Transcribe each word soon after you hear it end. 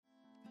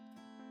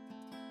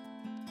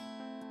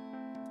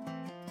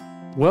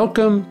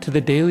Welcome to the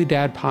Daily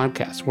Dad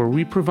Podcast, where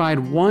we provide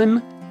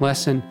one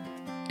lesson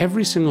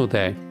every single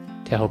day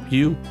to help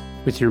you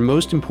with your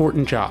most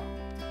important job,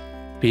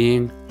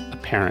 being a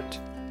parent.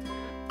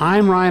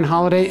 I'm Ryan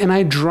Holiday, and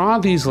I draw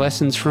these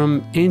lessons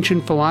from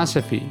ancient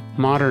philosophy,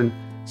 modern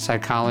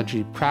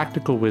psychology,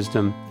 practical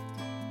wisdom,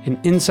 and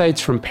insights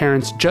from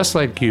parents just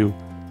like you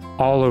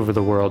all over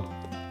the world.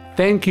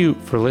 Thank you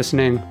for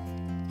listening,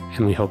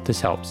 and we hope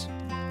this helps.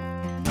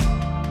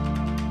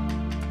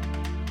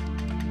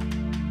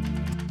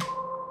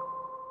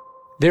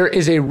 There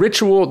is a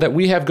ritual that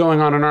we have going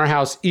on in our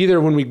house,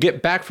 either when we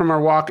get back from our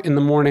walk in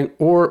the morning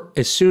or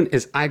as soon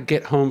as I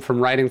get home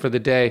from writing for the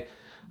day.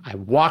 I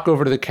walk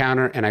over to the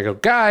counter and I go,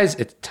 guys,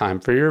 it's time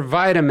for your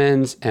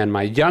vitamins. And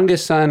my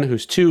youngest son,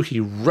 who's 2, he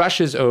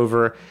rushes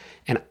over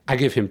and I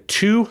give him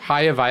 2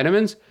 Hiya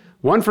vitamins,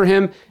 one for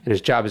him, and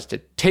his job is to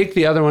take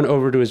the other one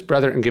over to his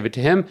brother and give it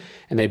to him.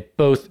 And they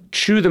both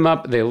chew them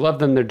up. They love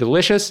them. They're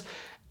delicious.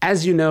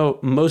 As you know,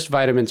 most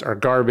vitamins are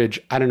garbage.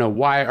 I don't know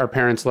why our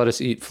parents let us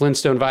eat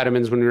Flintstone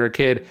vitamins when we were a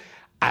kid.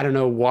 I don't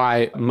know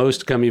why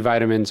most gummy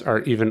vitamins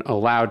are even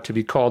allowed to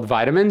be called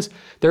vitamins.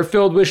 They're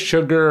filled with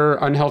sugar,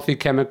 unhealthy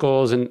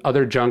chemicals, and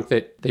other junk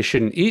that they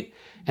shouldn't eat.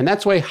 And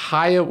that's why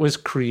Hiya was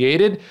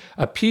created,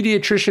 a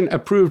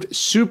pediatrician-approved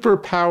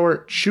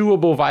superpower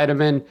chewable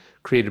vitamin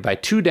created by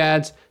 2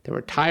 dads that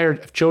were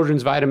tired of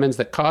children's vitamins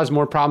that cause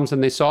more problems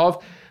than they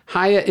solve.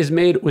 Hiya is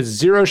made with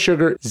 0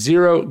 sugar,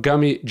 0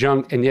 gummy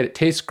junk, and yet it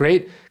tastes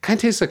great. Kind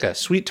of tastes like a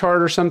sweet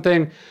tart or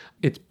something.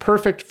 It's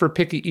perfect for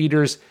picky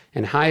eaters,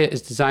 and Hiya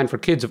is designed for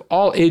kids of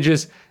all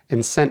ages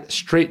and sent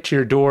straight to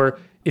your door.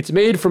 It's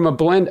made from a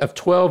blend of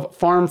 12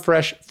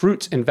 farm-fresh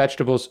fruits and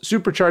vegetables,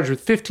 supercharged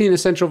with 15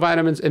 essential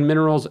vitamins and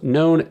minerals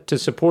known to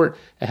support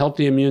a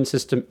healthy immune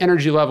system,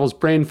 energy levels,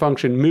 brain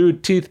function,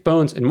 mood, teeth,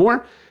 bones, and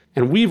more.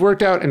 And we've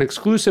worked out an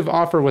exclusive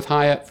offer with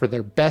Hiya for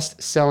their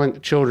best-selling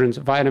children's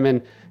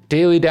vitamin.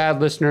 Daily Dad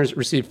listeners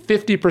receive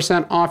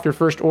 50% off your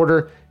first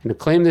order. And to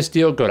claim this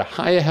deal, go to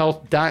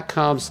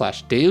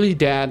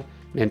hiyahealth.com/dailydad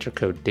and enter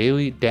code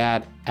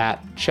dailydad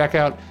at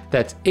checkout.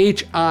 That's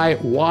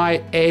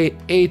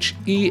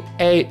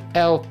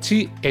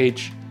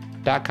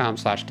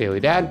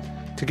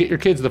hiyahealth.com/dailydad to get your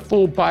kids the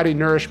full body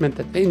nourishment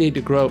that they need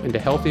to grow into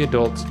healthy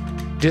adults.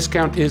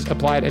 Discount is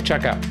applied at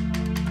checkout.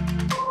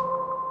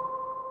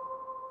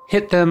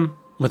 Hit them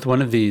with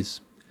one of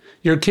these.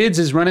 Your kids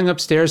is running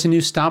upstairs and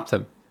you stop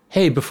them.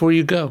 Hey, before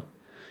you go.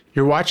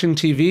 You're watching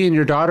TV and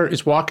your daughter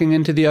is walking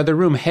into the other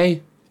room.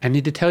 Hey, I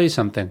need to tell you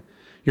something.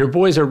 Your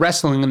boys are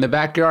wrestling in the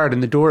backyard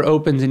and the door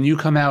opens and you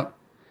come out.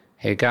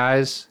 Hey,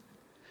 guys.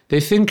 They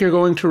think you're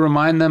going to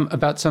remind them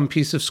about some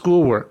piece of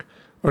schoolwork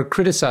or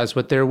criticize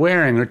what they're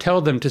wearing or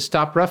tell them to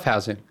stop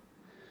roughhousing.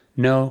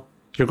 No,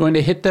 you're going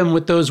to hit them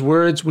with those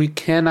words we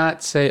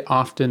cannot say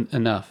often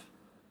enough.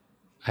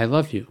 I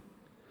love you.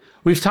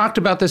 We've talked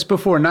about this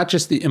before, not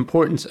just the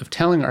importance of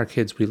telling our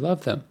kids we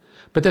love them,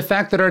 but the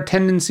fact that our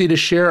tendency to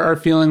share our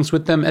feelings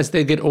with them as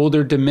they get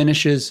older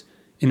diminishes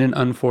in an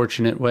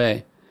unfortunate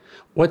way.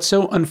 What's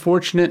so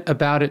unfortunate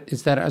about it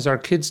is that as our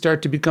kids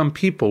start to become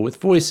people with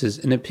voices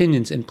and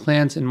opinions and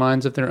plans and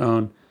minds of their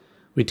own,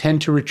 we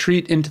tend to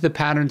retreat into the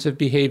patterns of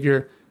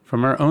behavior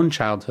from our own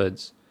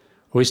childhoods.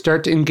 Or we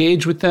start to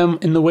engage with them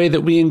in the way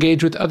that we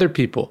engage with other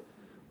people,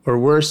 or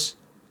worse,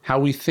 how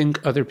we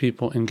think other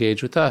people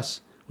engage with us,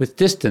 with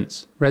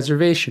distance,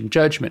 reservation,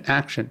 judgment,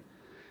 action.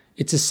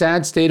 It's a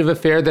sad state of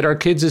affair that our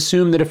kids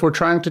assume that if we're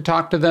trying to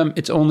talk to them,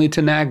 it's only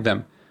to nag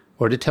them,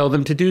 or to tell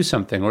them to do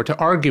something, or to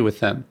argue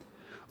with them.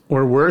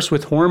 Or worse,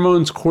 with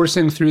hormones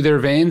coursing through their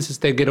veins as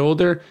they get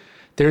older,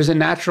 there's a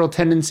natural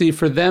tendency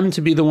for them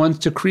to be the ones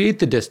to create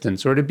the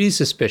distance, or to be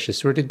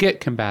suspicious, or to get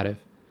combative.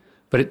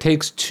 But it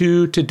takes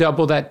 2 to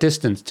double that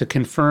distance, to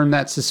confirm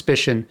that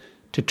suspicion,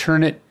 to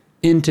turn it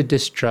into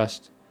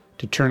distrust,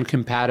 to turn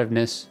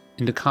combativeness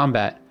into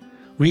combat.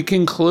 We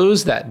can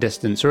close that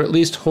distance, or at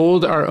least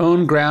hold our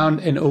own ground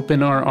and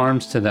open our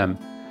arms to them.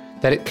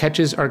 That it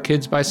catches our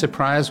kids by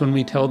surprise when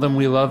we tell them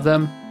we love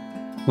them,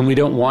 when we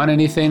don't want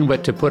anything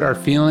but to put our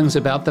feelings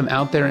about them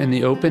out there in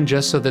the open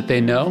just so that they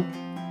know.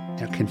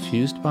 They're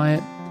confused by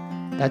it.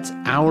 That's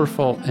our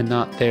fault and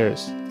not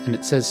theirs. And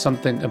it says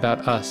something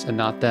about us and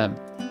not them.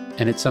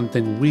 And it's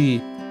something we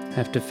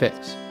have to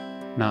fix,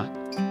 not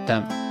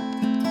them.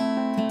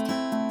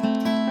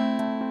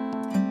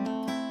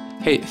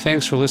 Hey,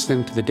 thanks for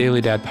listening to the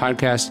Daily Dad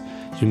Podcast.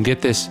 You can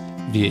get this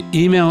via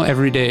email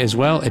every day as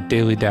well at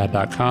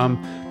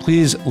dailydad.com.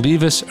 Please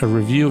leave us a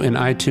review in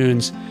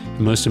iTunes.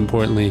 And most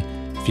importantly,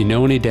 if you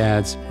know any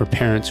dads or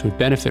parents who would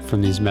benefit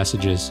from these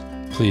messages,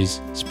 please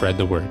spread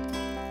the word.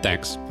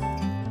 Thanks.